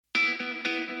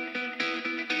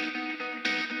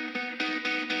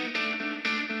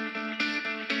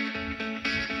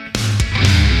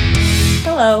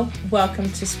Hello, welcome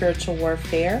to Spiritual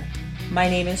Warfare. My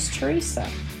name is Teresa.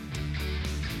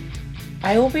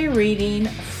 I will be reading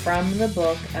from the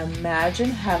book Imagine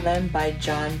Heaven by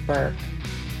John Burke.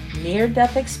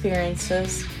 Near-death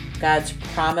experiences, God's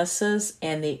promises,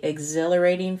 and the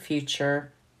exhilarating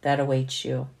future that awaits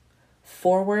you.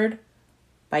 Foreword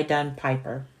by Don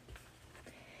Piper.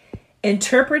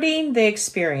 Interpreting the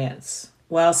experience.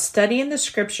 While studying the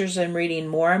scriptures and reading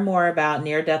more and more about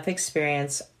near-death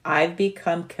experience, I've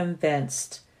become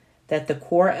convinced that the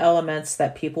core elements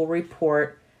that people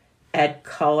report add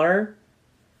color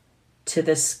to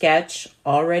the sketch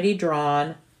already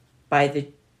drawn by the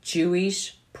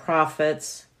Jewish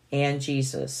prophets and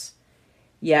Jesus.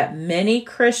 Yet many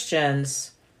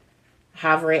Christians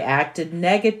have reacted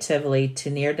negatively to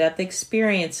near-death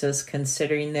experiences,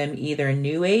 considering them either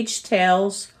New Age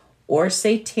tales or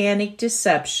satanic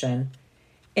deception.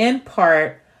 In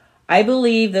part, I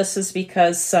believe this is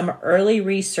because some early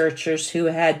researchers who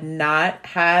had not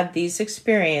had these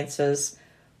experiences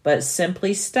but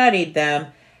simply studied them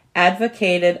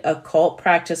advocated occult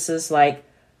practices like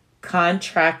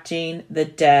contracting the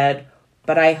dead,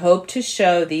 but I hope to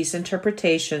show these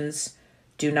interpretations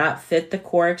do not fit the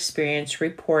core experience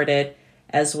reported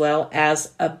as well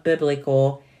as a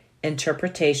biblical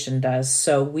interpretation does.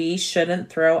 So we shouldn't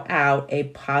throw out a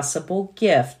possible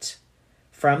gift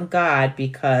from God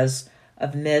because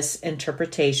of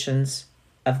misinterpretations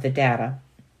of the data.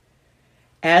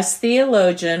 As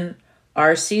theologian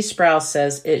R.C. Sproul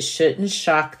says, it shouldn't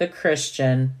shock the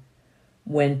Christian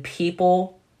when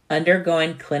people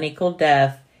undergoing clinical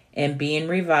death and being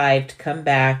revived come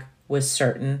back with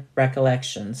certain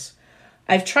recollections.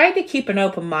 I've tried to keep an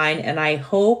open mind, and I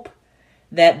hope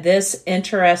that this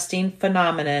interesting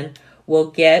phenomenon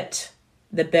will get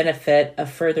the benefit of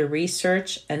further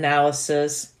research,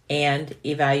 analysis, and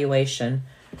evaluation.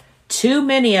 Too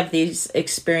many of these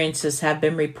experiences have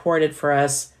been reported for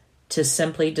us to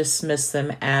simply dismiss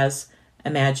them as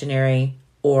imaginary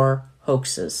or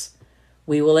hoaxes.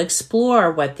 We will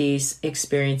explore what these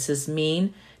experiences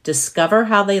mean, discover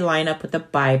how they line up with the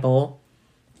Bible,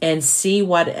 and see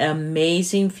what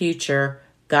amazing future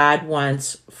God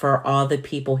wants for all the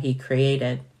people He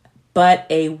created. But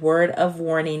a word of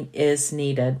warning is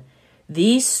needed.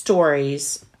 These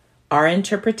stories are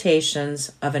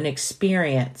interpretations of an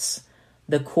experience.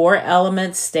 The core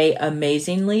elements stay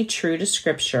amazingly true to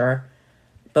Scripture,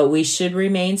 but we should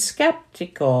remain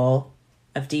skeptical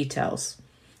of details.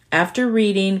 After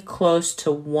reading close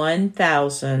to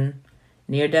 1,000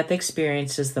 near-death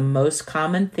experiences, the most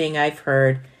common thing I've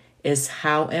heard is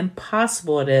how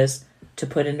impossible it is to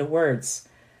put into words.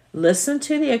 Listen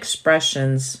to the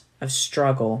expressions of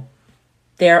struggle.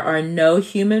 There are no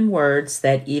human words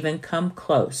that even come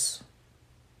close.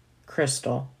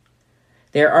 Crystal.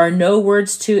 There are no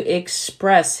words to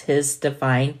express His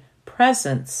divine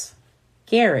presence.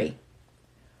 Gary.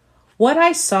 What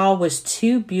I saw was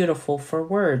too beautiful for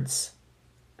words.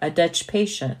 A Dutch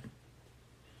patient.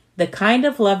 The kind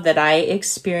of love that I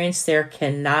experienced there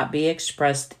cannot be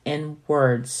expressed in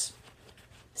words.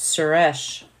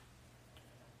 Suresh.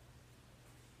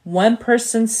 One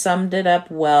person summed it up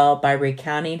well by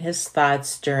recounting his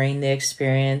thoughts during the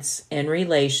experience in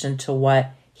relation to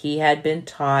what he had been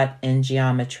taught in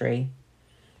geometry.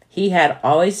 He had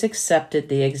always accepted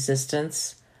the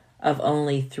existence of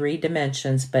only 3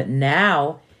 dimensions, but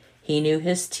now he knew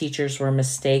his teachers were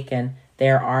mistaken.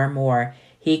 There are more.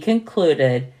 He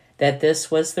concluded that this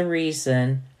was the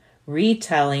reason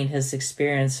retelling his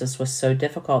experiences was so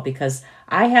difficult, because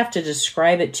I have to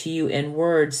describe it to you in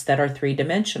words that are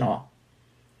 3-dimensional.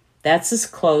 That's as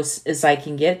close as I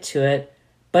can get to it,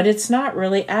 but it's not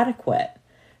really adequate.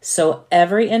 So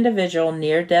every individual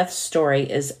near-death story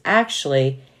is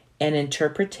actually an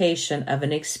interpretation of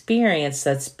an experience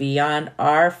that's beyond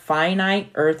our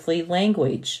finite earthly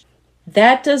language.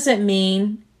 That doesn't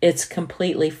mean it's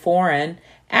completely foreign.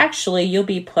 Actually, you'll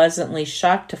be pleasantly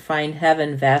shocked to find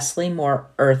heaven vastly more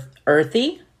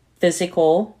earthy,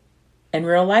 physical, and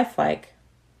real lifelike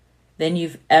than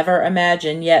you've ever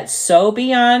imagined, yet so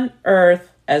beyond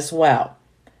earth as well.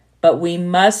 But we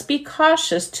must be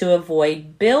cautious to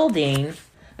avoid building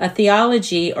a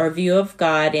theology or view of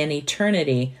God and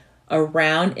eternity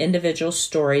around individual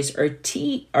stories or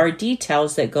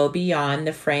details that go beyond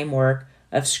the framework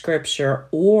of Scripture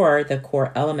or the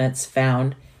core elements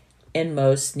found in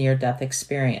most near-death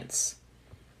experience.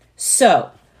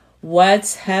 So,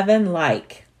 what's heaven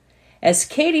like? As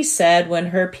Katie said when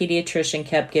her pediatrician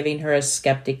kept giving her a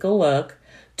skeptical look,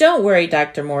 "Don't worry,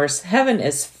 Dr. Morse, heaven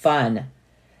is fun."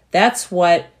 That's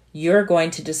what you're going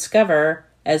to discover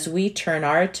as we turn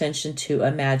our attention to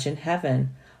Imagine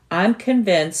Heaven. I'm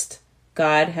convinced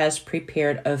God has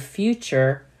prepared a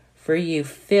future for you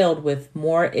filled with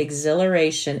more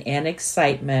exhilaration and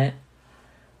excitement,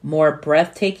 more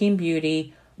breathtaking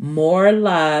beauty, more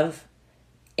love,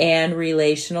 and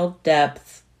relational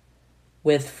depth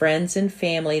with friends and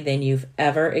family than you've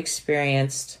ever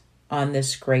experienced on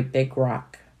this great big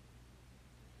rock.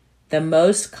 The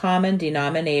most common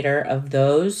denominator of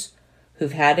those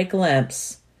who've had a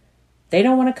glimpse, they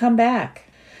don't want to come back.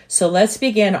 So let's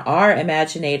begin our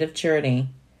imaginative journey.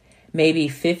 Maybe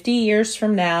 50 years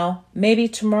from now, maybe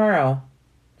tomorrow,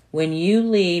 when you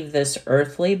leave this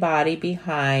earthly body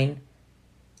behind,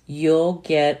 you'll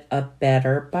get a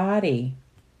better body.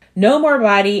 No more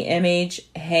body image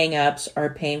hang-ups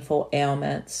or painful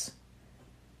ailments.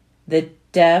 The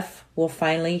deaf will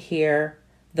finally hear.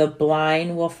 The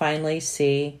blind will finally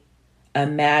see.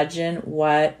 Imagine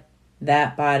what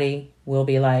that body will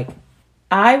be like.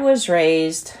 I was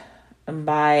raised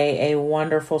by a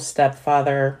wonderful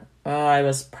stepfather. I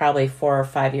was probably 4 or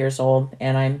 5 years old,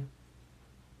 and I'm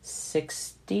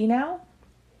 60 now.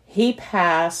 He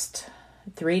passed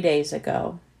 3 days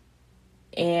ago.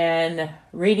 And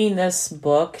reading this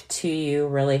book to you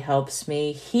really helps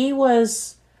me. He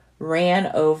was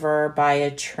ran over by a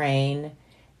train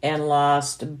and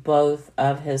lost both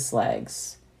of his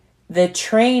legs. The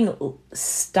train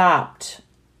stopped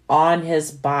on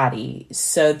his body,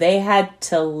 so they had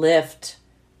to lift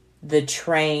the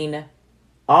train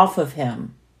off of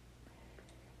him.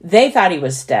 They thought he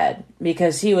was dead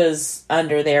because he was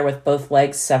under there with both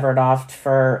legs severed off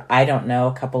for, I don't know,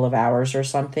 a couple of hours or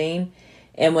something.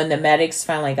 And when the medics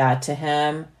finally got to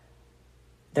him,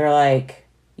 they're like,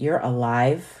 "You're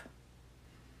alive?"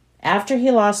 After he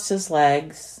lost his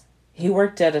legs, he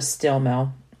worked at a steel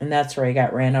mill, and that's where he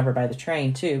got ran over by the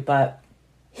train too. But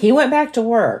he went back to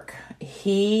work.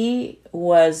 He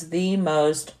was the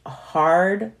most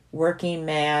hard-working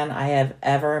man I have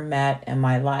ever met in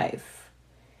my life.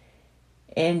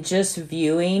 And just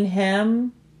viewing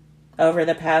him over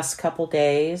the past couple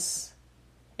days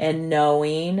and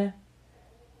knowing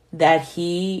that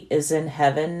he is in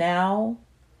heaven now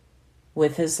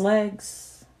with his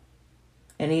legs.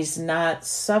 And he's not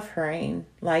suffering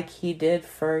like he did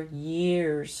for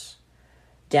years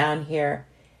down here.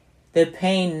 The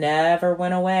pain never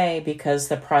went away because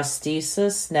the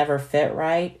prosthesis never fit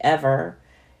right, ever.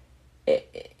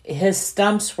 His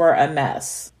stumps were a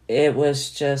mess. It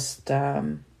was just,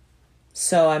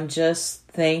 so I'm just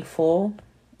thankful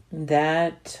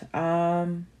that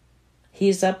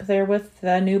he's up there with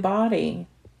a new body.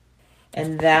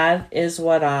 And that is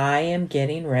what I am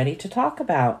getting ready to talk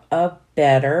about, a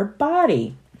better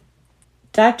body.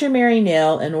 Dr. Mary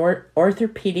Neal, an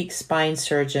orthopedic spine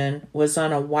surgeon, was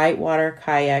on a whitewater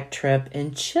kayak trip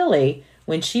in Chile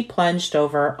when she plunged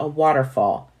over a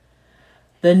waterfall.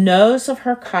 The nose of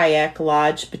her kayak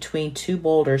lodged between two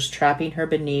boulders, trapping her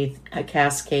beneath a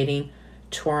cascading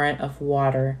torrent of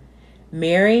water.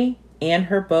 Mary and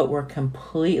her boat were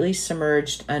completely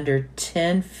submerged under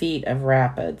 10 feet of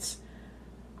rapids.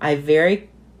 I very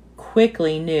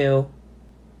quickly knew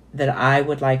that I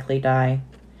would likely die.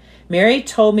 Mary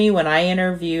told me when I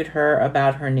interviewed her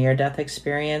about her near-death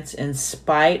experience, in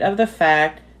spite of the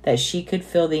fact that she could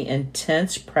feel the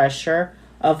intense pressure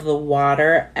of the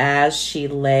water as she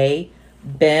lay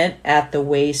bent at the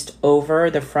waist over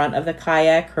the front of the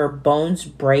kayak, her bones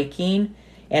breaking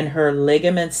and her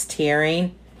ligaments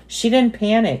tearing, she didn't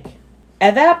panic.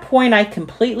 At that point, I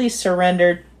completely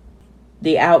surrendered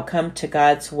the outcome to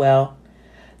God's will.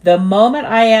 The moment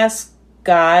I asked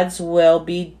God's will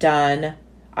be done,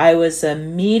 I was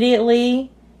immediately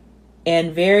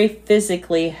and very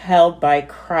physically held by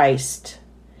Christ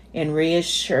and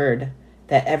reassured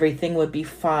that everything would be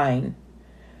fine.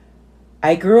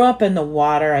 I grew up in the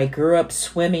water. I grew up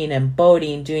swimming and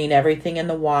boating, doing everything in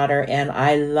the water, and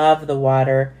I love the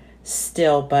water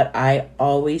still, but I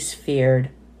always feared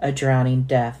a drowning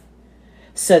death.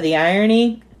 So the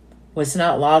irony was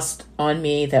not lost on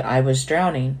me that I was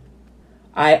drowning.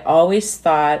 I always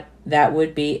thought that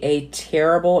would be a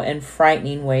terrible and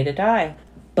frightening way to die.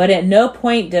 But at no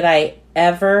point did I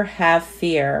ever have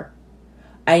fear.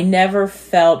 I never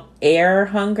felt air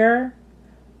hunger.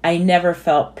 I never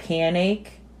felt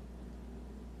panic.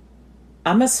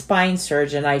 I'm a spine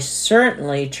surgeon. I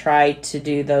certainly tried to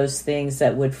do those things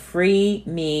that would free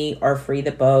me or free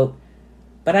the boat.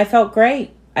 But I felt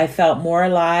great. I felt more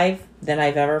alive than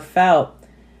I've ever felt.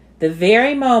 The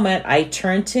very moment I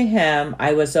turned to him,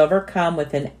 I was overcome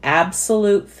with an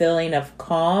absolute feeling of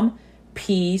calm,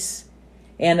 peace,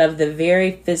 and of the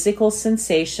very physical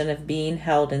sensation of being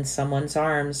held in someone's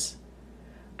arms.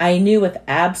 I knew with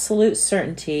absolute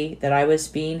certainty that I was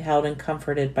being held and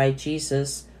comforted by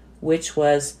Jesus which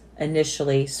was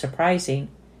initially surprising,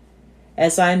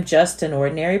 as I'm just an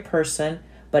ordinary person,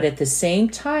 but at the same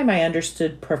time I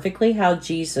understood perfectly how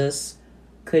Jesus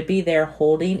could be there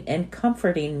holding and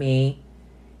comforting me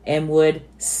and would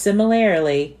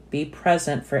similarly be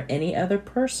present for any other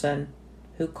person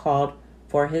who called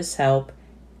for his help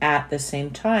at the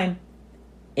same time,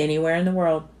 anywhere in the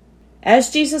world.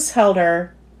 As Jesus held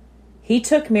her, he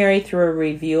took Mary through a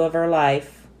review of her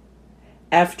life.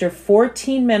 After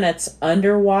 14 minutes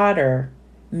underwater,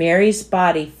 Mary's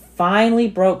body finally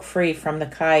broke free from the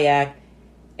kayak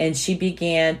and she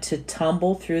began to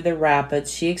tumble through the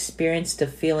rapids. She experienced a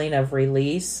feeling of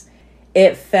release.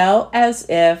 It felt as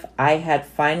if I had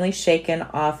finally shaken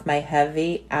off my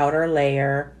heavy outer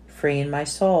layer, freeing my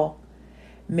soul.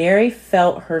 Mary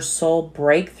felt her soul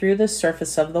break through the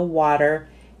surface of the water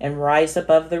and rise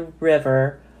above the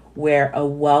river, where a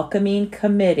welcoming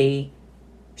committee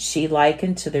she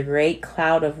likened to the great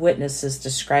cloud of witnesses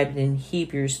described in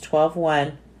Hebrews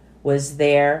 12:1 was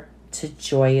there to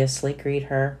joyously greet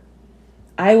her.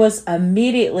 I was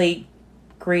immediately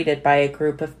greeted by a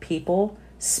group of people,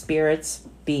 spirits,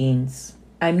 beings.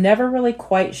 I'm never really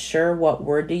quite sure what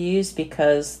word to use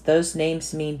because those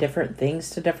names mean different things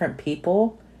to different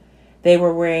people. They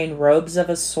were wearing robes of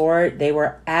a sort. They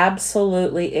were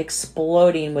absolutely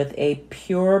exploding with a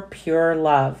pure, pure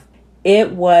love.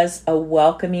 It was a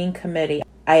welcoming committee.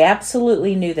 I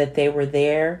absolutely knew that they were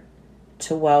there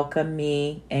to welcome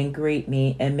me and greet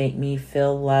me and make me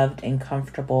feel loved and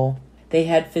comfortable. They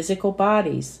had physical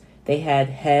bodies. They had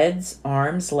heads,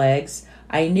 arms, legs.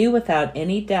 I knew without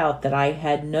any doubt that I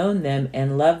had known them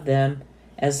and loved them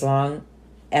as long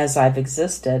as I've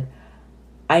existed.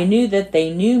 I knew that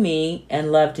they knew me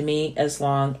and loved me as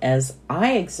long as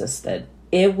I existed.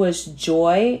 It was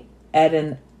joy at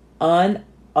an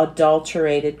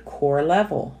unadulterated core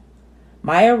level.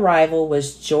 My arrival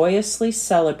was joyously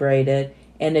celebrated,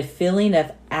 and a feeling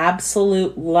of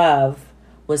absolute love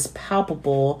was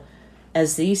palpable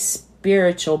as these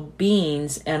spiritual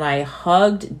beings and I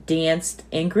hugged, danced,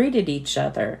 and greeted each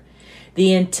other.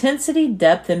 The intensity,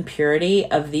 depth, and purity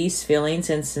of these feelings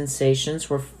and sensations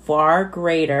were far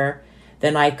greater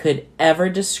than I could ever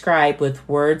describe with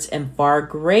words and far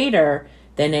greater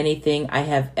than anything I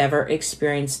have ever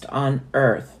experienced on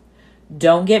earth.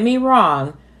 Don't get me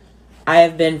wrong, I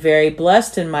have been very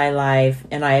blessed in my life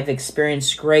and I have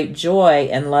experienced great joy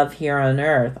and love here on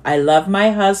earth. I love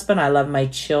my husband, I love my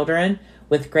children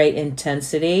with great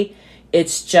intensity.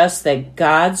 It's just that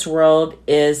God's world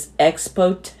is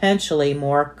exponentially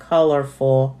more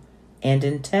colorful and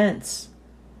intense.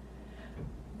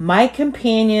 My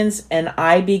companions and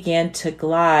I began to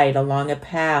glide along a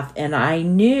path, and I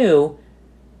knew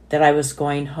that I was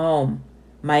going home,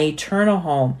 my eternal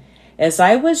home. As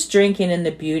I was drinking in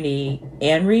the beauty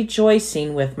and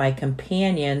rejoicing with my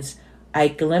companions, I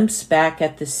glimpsed back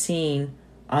at the scene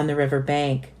on the river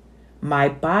bank. My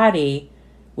body,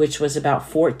 which was about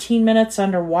 14 minutes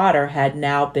underwater, had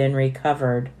now been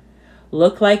recovered.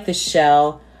 Looked like the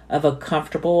shell of a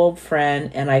comfortable old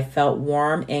friend, and I felt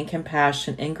warm and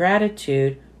compassion and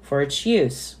gratitude for its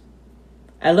use.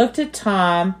 I looked at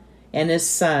Tom and his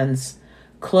sons,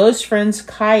 close friends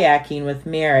kayaking with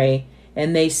Mary,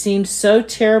 and they seemed so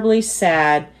terribly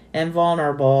sad and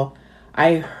vulnerable.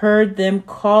 I heard them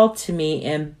call to me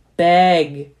and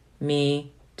beg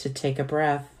me to take a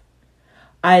breath.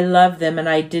 I loved them and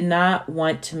I did not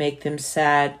want to make them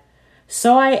sad,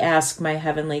 so I asked my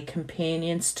heavenly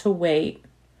companions to wait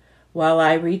while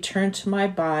I returned to my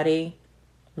body,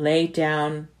 lay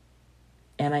down,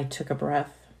 and I took a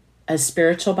breath. A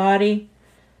spiritual body?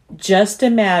 Just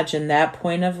imagine that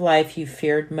point of life you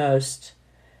feared most.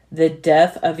 The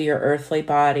death of your earthly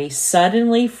body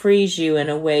suddenly frees you in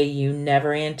a way you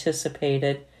never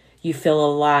anticipated. You feel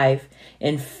alive.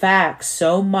 In fact,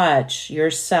 so much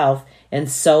yourself and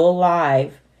so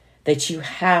alive that you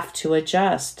have to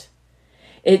adjust.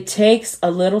 It takes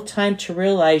a little time to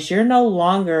realize you're no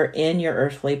longer in your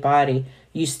earthly body.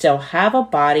 You still have a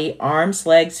body, arms,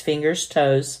 legs, fingers,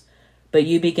 toes, but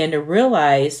you begin to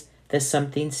realize that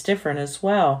something's different as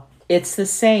well. It's the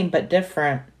same but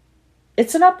different.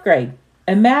 It's an upgrade.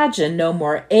 Imagine no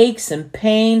more aches and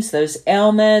pains. Those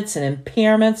ailments and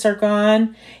impairments are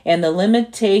gone, and the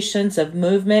limitations of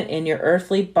movement in your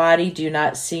earthly body do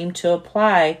not seem to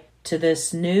apply to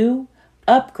this new,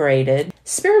 upgraded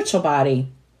spiritual body.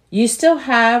 You still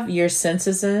have your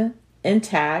senses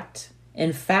intact.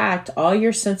 In fact, all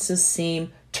your senses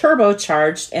seem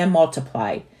turbocharged and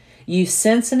multiplied. You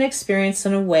sense and experience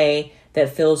in a way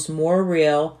that feels more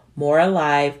real, more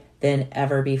alive than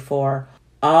ever before.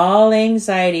 All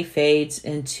anxiety fades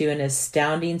into an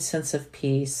astounding sense of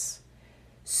peace.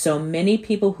 So many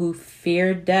people who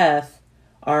fear death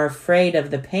are afraid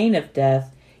of the pain of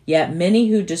death, yet many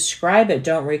who describe it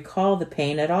don't recall the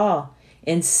pain at all.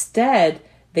 Instead,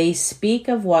 they speak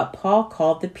of what Paul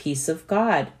called the peace of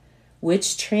God,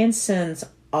 which transcends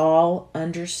all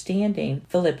understanding.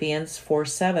 Philippians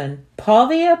 4:7. Paul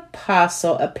the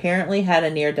apostle apparently had a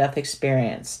near-death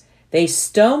experience. They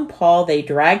stoned Paul, they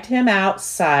dragged him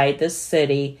outside the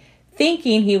city,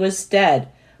 thinking he was dead.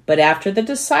 But after the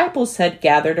disciples had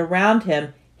gathered around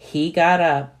him, he got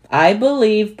up. I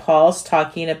believe Paul's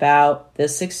talking about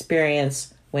this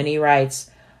experience when he writes,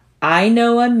 I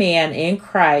know a man in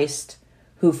Christ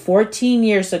who 14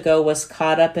 years ago was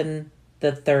caught up in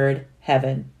the third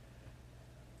heaven.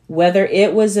 Whether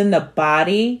it was in the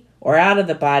body or out of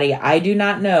the body, I do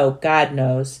not know. God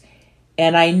knows.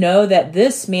 And I know that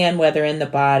this man, whether in the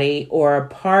body or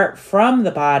apart from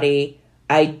the body,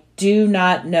 I do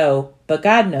not know, but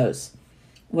God knows,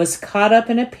 was caught up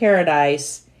in a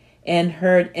paradise and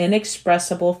heard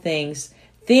inexpressible things,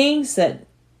 things that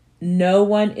no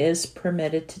one is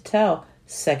permitted to tell.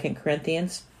 2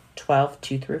 Corinthians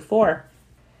 12:2-4.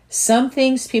 Some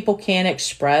things people can't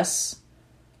express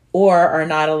or are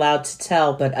not allowed to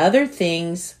tell, but other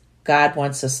things God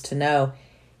wants us to know.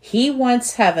 He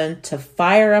wants heaven to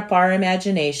fire up our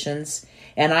imaginations,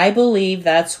 and I believe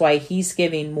that's why he's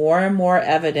giving more and more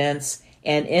evidence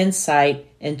and insight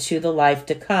into the life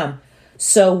to come.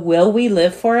 So will we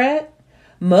live for it?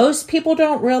 Most people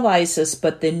don't realize this,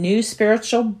 but the new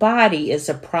spiritual body is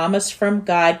a promise from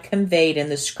God conveyed in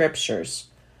the scriptures.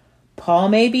 Paul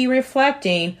may be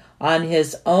reflecting on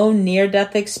his own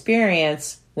near-death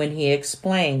experience when he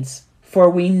explains, for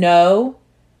we know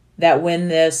that when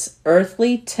this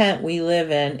earthly tent we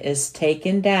live in is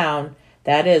taken down,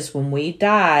 that is, when we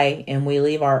die and we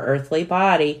leave our earthly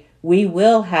body, we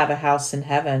will have a house in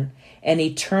heaven, an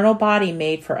eternal body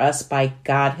made for us by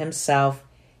God himself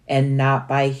and not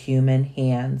by human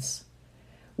hands.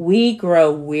 We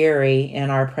grow weary in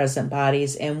our present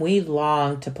bodies and we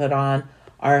long to put on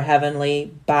our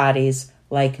heavenly bodies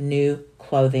like new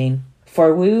clothing.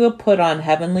 For we will put on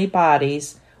heavenly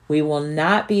bodies. We will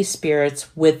not be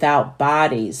spirits without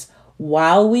bodies.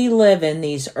 While we live in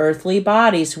these earthly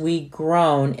bodies, we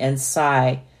groan and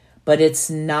sigh. But it's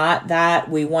not that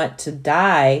we want to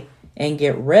die and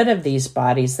get rid of these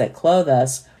bodies that clothe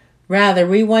us. Rather,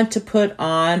 we want to put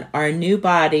on our new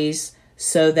bodies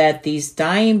so that these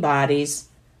dying bodies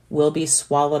will be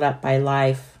swallowed up by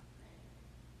life.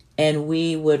 And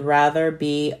we would rather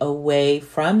be away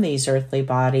from these earthly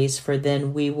bodies, for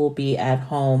then we will be at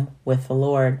home with the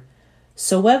Lord.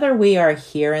 So whether we are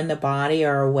here in the body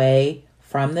or away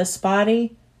from this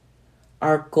body,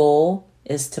 our goal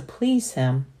is to please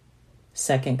him.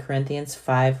 2 Corinthians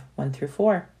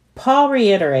 5:1-4. Paul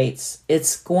reiterates,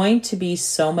 it's going to be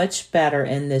so much better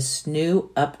in this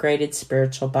new upgraded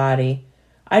spiritual body.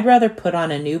 I'd rather put on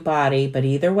a new body, but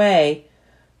either way,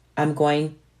 I'm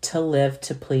going to live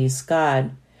to please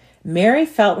God. Mary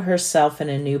felt herself in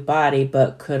a new body,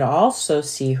 but could also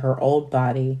see her old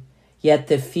body. Yet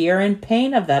the fear and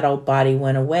pain of that old body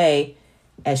went away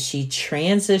as she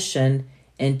transitioned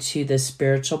into the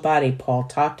spiritual body Paul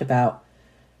talked about.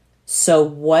 So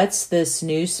what's this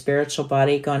new spiritual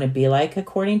body going to be like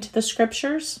according to the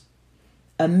scriptures?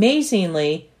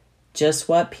 Amazingly, just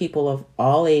what people of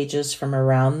all ages from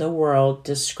around the world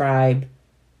described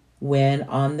when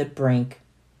on the brink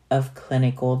of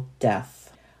clinical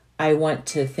death. I want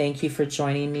to thank you for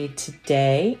joining me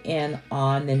today, and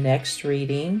on the next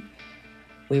reading,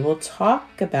 we will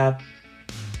talk about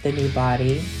the new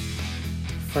body,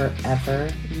 forever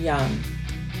young.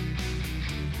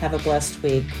 Have a blessed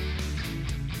week.